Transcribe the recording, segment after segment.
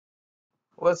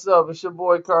What's up? It's your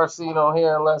boy Karceno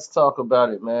here, and let's talk about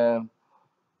it, man.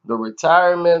 The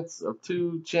retirements of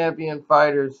two champion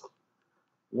fighters.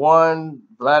 One,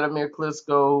 Wladimir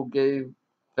Klitschko, who gave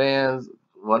fans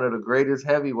one of the greatest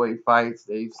heavyweight fights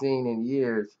they've seen in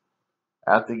years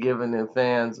after giving their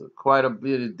fans quite a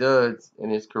bit of duds in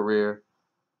his career.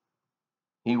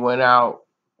 He went out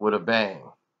with a bang.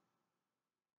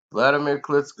 Wladimir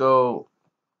Klitschko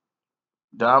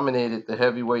dominated the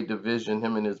heavyweight division,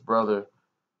 him and his brother,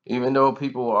 even though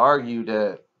people will argue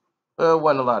that there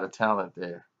wasn't a lot of talent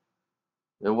there.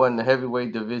 It wasn't the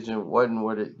heavyweight division wasn't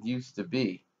what it used to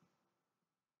be.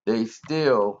 They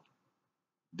still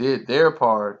did their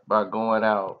part by going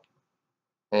out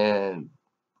and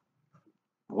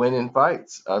winning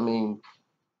fights. I mean,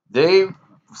 they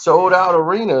sold out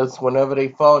arenas whenever they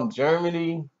fought in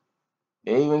Germany.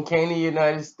 They even came to the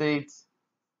United States,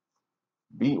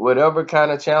 beat whatever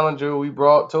kind of challenger we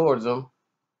brought towards them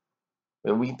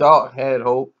that we thought had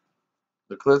hope.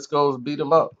 The Klitschko's beat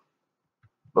them up.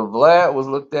 But Vlad was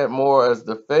looked at more as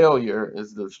the failure,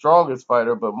 as the strongest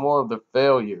fighter, but more of the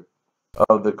failure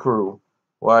of the crew,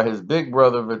 while his big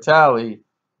brother Vitaly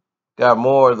got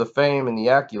more of the fame and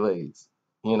the accolades.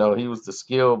 You know, he was the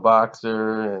skilled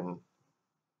boxer, and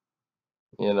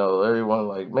everyone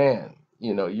like, man,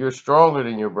 you're stronger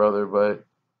than your brother, but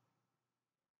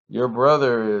your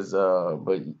brother is,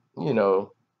 but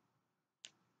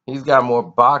he's got more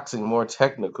boxing, more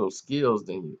technical skills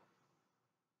than you.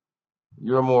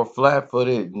 You're more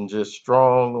flat-footed and just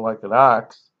strong like an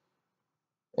ox,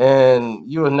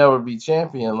 and you will never be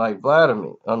champion like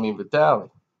Vitaly.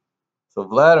 So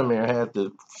Wladimir had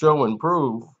to show and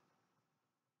prove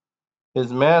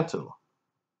his mantle.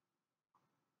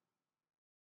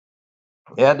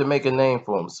 He had to make a name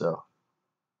for himself.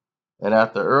 And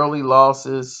after early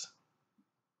losses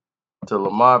to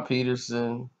Lamar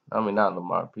Peterson, I mean not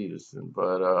Lamar Peterson,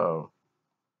 but oh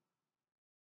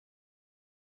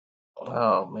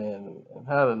man,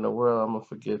 how in the world I'm gonna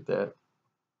forget that?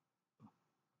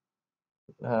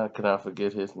 How can I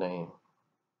forget his name?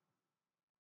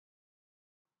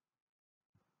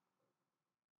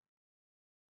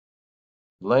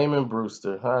 Layman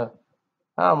Brewster. How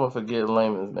I'm gonna forget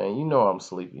Layman's name? You know I'm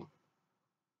sleepy.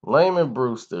 Layman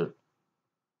Brewster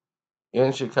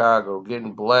in Chicago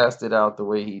getting blasted out the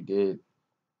way he did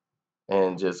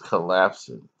and just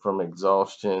collapsing from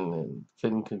exhaustion and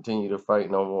couldn't continue to fight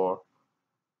no more.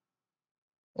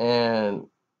 And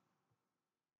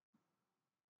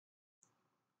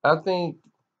I think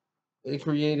it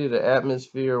created an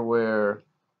atmosphere where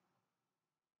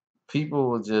people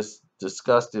were just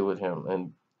disgusted with him.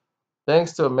 And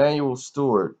thanks to Emmanuel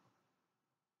Stewart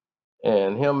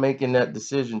and him making that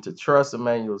decision to trust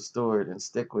Emmanuel Stewart and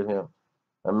stick with him,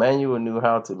 Emmanuel knew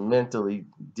how to mentally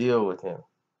deal with him.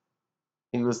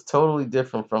 He was totally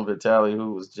different from Vitaly,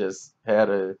 who was just had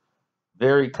a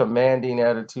very commanding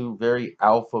attitude, very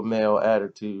alpha male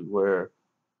attitude, where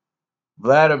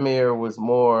Wladimir was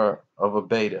more of a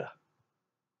beta.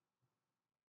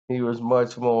 He was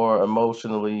much more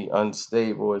emotionally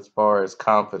unstable as far as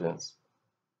confidence.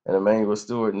 And Emmanuel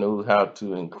Stewart knew how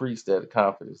to increase that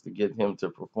confidence to get him to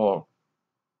perform.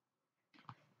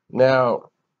 Now,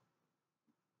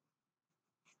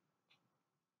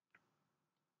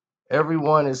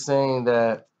 everyone is saying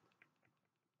that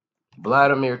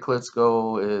Wladimir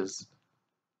Klitschko is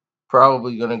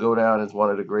probably going to go down as one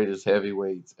of the greatest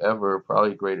heavyweights ever,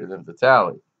 probably greater than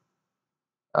Vitaly.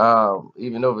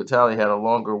 Even though Vitaly had a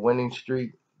longer winning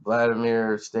streak,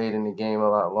 Wladimir stayed in the game a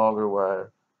lot longer, while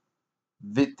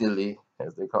Vitaly,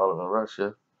 as they call him in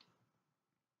Russia,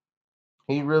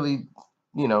 he really,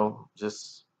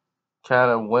 just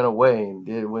kind of went away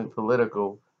and went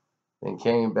political and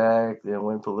came back, then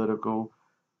went political,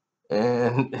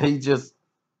 and he just,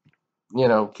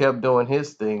 kept doing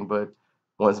his thing. But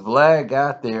once Vlad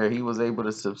got there, he was able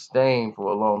to sustain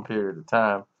for a long period of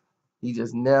time. He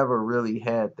just never really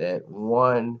had that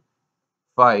one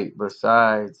fight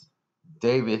besides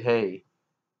David Haye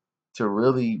to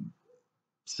really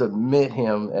submit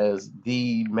him as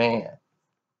the man.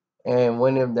 And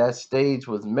when that stage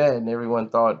was met and everyone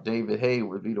thought David Haye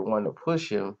would be the one to push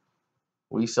him,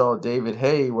 we saw David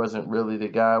Haye wasn't really the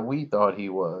guy we thought he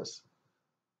was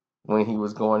when he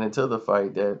was going into the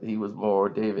fight, that he was more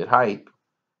David Hype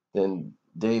than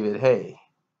David Haye.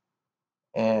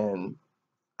 And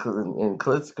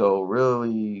Klitschko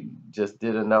really just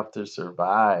did enough to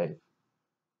survive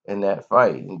in that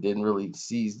fight and didn't really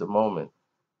seize the moment.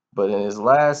 But in his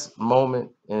last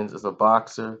moment as a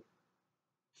boxer,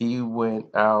 he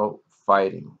went out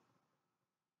fighting.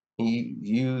 He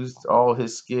used all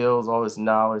his skills, all his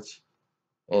knowledge,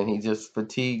 and he just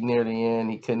fatigued near the end.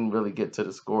 He couldn't really get to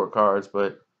the scorecards,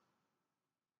 but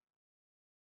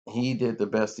he did the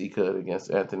best he could against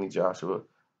Anthony Joshua.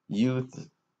 Youth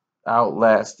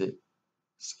outlasted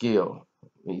skill.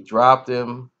 He dropped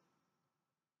him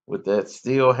with that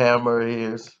steel hammer of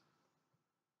his,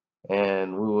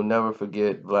 and we will never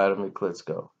forget Wladimir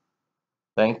Klitschko.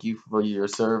 Thank you for your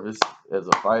service as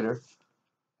a fighter,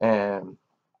 and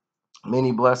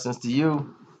many blessings to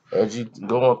you as you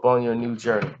go up on your new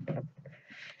journey.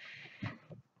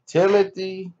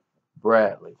 Timothy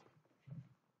Bradley.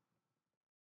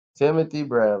 Timothy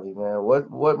Bradley, man.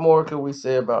 What more can we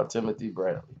say about Timothy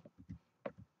Bradley?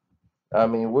 I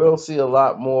mean, we'll see a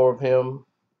lot more of him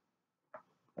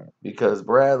because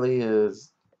Bradley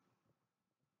is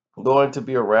going to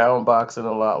be around boxing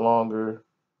a lot longer.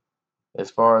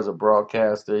 As far as a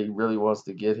broadcaster, he really wants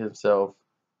to get himself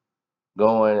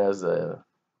going as a,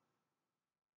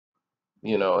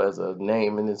 as a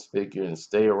name in his figure and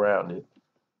stay around it.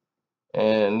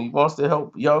 And he wants to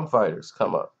help young fighters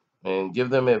come up and give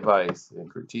them advice and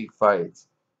critique fights.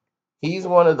 He's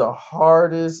one of the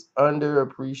hardest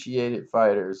underappreciated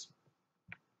fighters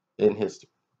in history.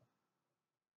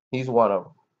 He's one of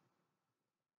them.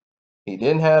 He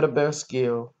didn't have the best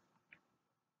skill,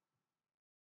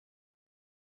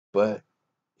 but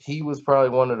he was probably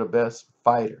one of the best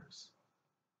fighters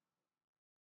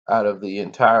out of the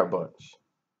entire bunch.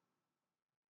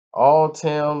 All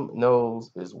Tim knows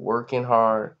is working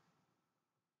hard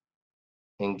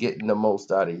and getting the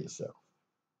most out of yourself.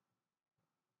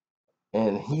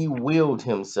 And he willed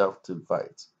himself to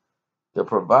fights. The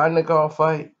Provodnikov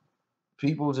fight,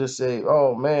 people just say,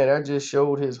 oh man, that just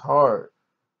showed his heart.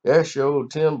 That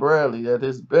showed Tim Bradley at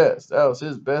his best. That was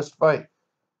his best fight.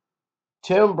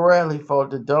 Tim Bradley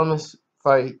fought the dumbest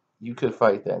fight you could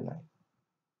fight that night.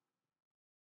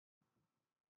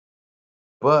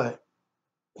 But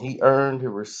he earned the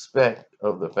respect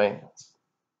of the fans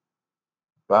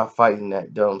by fighting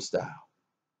that dumb style.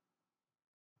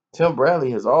 Tim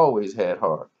Bradley has always had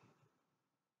heart,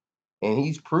 and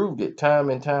he's proved it time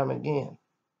and time again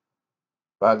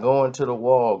by going to the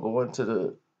wall, going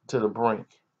to the brink.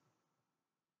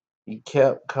 He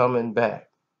kept coming back.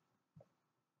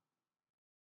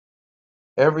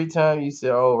 Every time you say,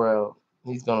 oh, well,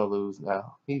 he's going to lose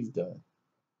now, he's done.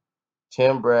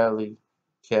 Tim Bradley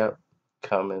kept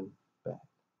coming back.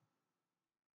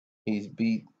 He's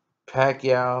beat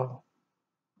Pacquiao.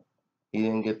 He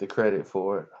didn't get the credit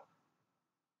for it.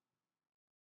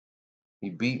 He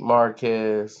beat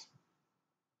Marquez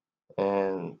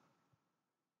and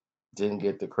didn't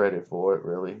get the credit for it,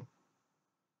 really.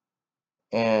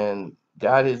 And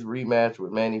got his rematch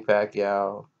with Manny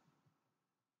Pacquiao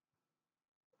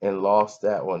and lost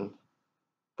that one.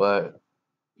 But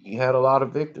he had a lot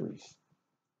of victories.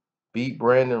 Beat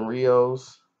Brandon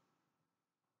Rios.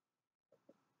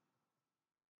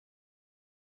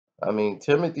 I mean,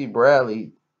 Timothy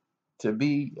Bradley, to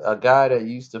be a guy that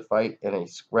used to fight in a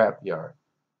scrapyard.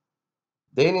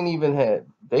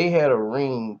 They had a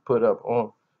ring put up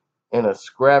on in a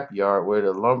scrapyard where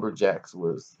the lumberjacks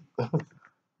was.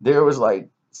 There was like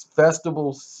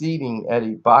festival seating at a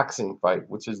boxing fight,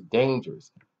 which is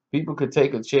dangerous. People could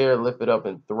take a chair, lift it up,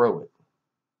 and throw it.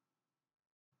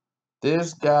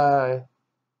 This guy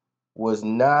was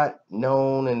not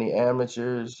known in the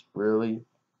amateurs really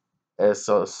as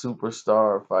a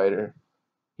superstar fighter.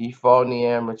 He fought in the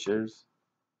amateurs,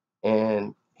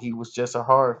 and he was just a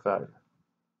hard fighter.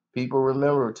 People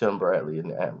remember Tim Bradley in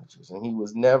the amateurs, and he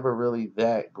was never really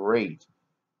that great.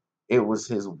 It was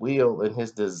his will and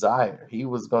his desire. He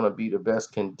was going to be the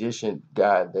best conditioned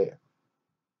guy there.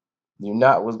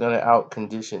 Unot was going to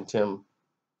out-condition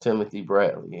Timothy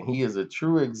Bradley, and he is a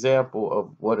true example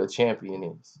of what a champion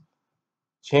is.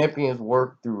 Champions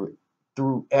work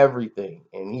through everything,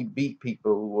 and he beat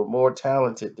people who were more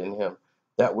talented than him,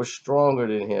 that were stronger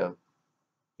than him.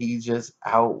 He just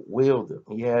outwilled them.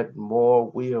 He had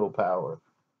more willpower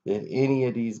than any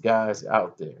of these guys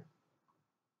out there.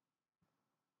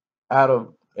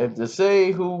 And to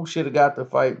say who should have got the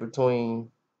fight between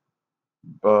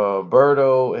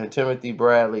Berto and Timothy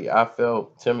Bradley, I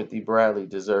felt Timothy Bradley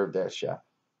deserved that shot.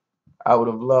 I would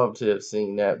have loved to have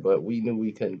seen that, but we knew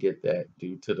we couldn't get that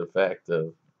due to the fact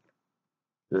of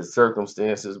the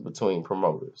circumstances between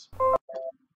promoters.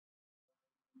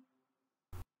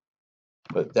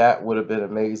 But that would have been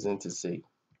amazing to see.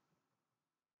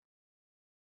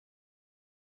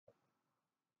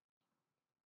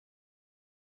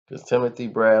 Because Timothy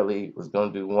Bradley was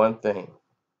going to do one thing.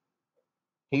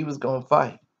 He was going to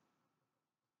fight.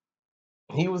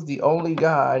 He was the only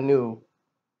guy I knew.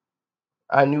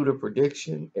 I knew the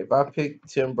prediction. If I picked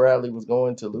Tim Bradley was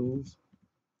going to lose,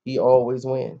 he always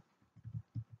win.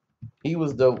 He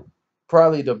was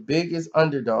probably the biggest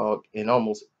underdog in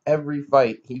almost every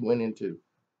fight he went into.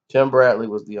 Tim Bradley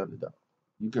was the underdog.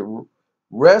 You can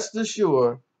rest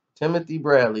assured Timothy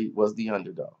Bradley was the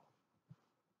underdog.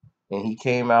 And he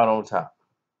came out on top.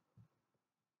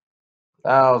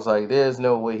 I was like, there's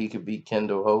no way he could beat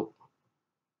Kendall Hope.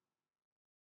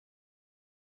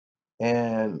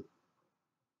 And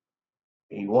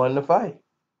he won the fight.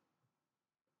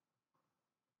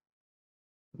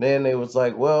 Then they was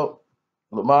like, well,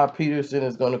 Lamar Peterson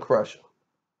is going to crush him.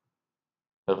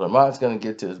 Because Lamar's going to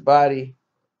get to his body,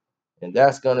 and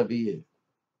that's going to be it.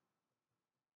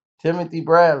 Timothy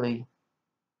Bradley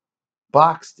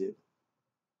boxed him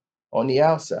on the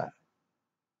outside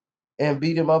and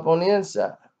beat him up on the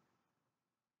inside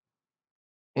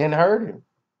and hurt him.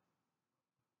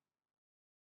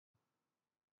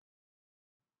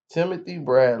 Timothy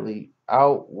Bradley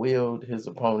outwilled his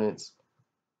opponents.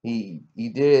 He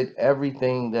did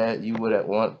everything that you would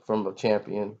want from a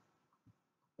champion.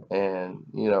 And,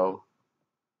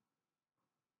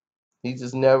 he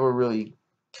just never really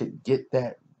could get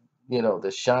that,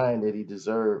 the shine that he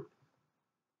deserved.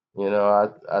 I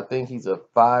think he's a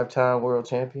 5-time world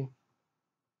champion.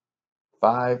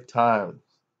 5 times.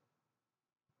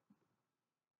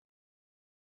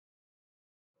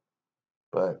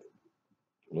 But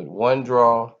with 1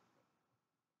 draw,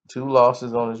 2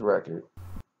 losses on his record,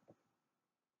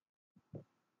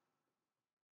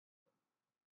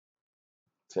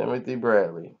 Timothy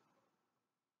Bradley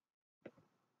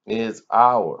is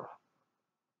our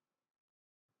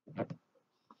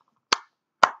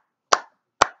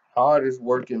hardest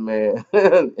working man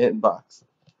in boxing.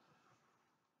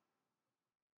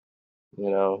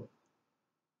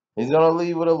 He's gonna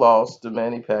leave with a loss to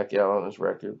Manny Pacquiao on his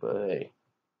record, but hey,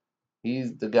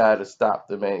 he's the guy to stop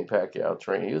the Manny Pacquiao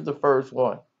train. He was the first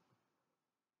one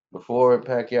before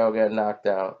Pacquiao got knocked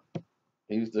out.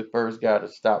 He was the first guy to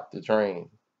stop the train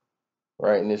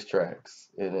right in his tracks,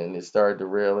 and then it started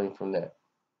derailing from that.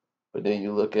 But then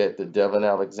you look at the Devin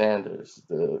Alexanders,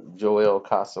 the Joel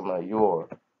Casamayor,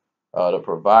 the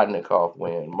Provodnikov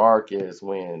win, Marquez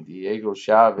win, Diego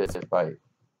Chavez fight.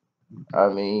 I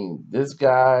mean, this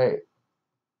guy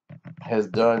has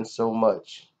done so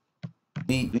much.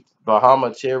 Beat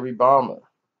Bahama Cherry Bomber,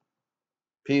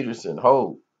 Peterson,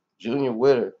 Hope, Junior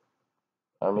Witter.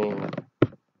 I mean,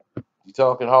 you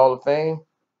talking Hall of Fame?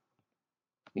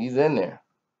 He's in there.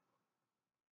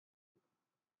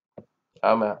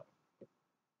 I'm out.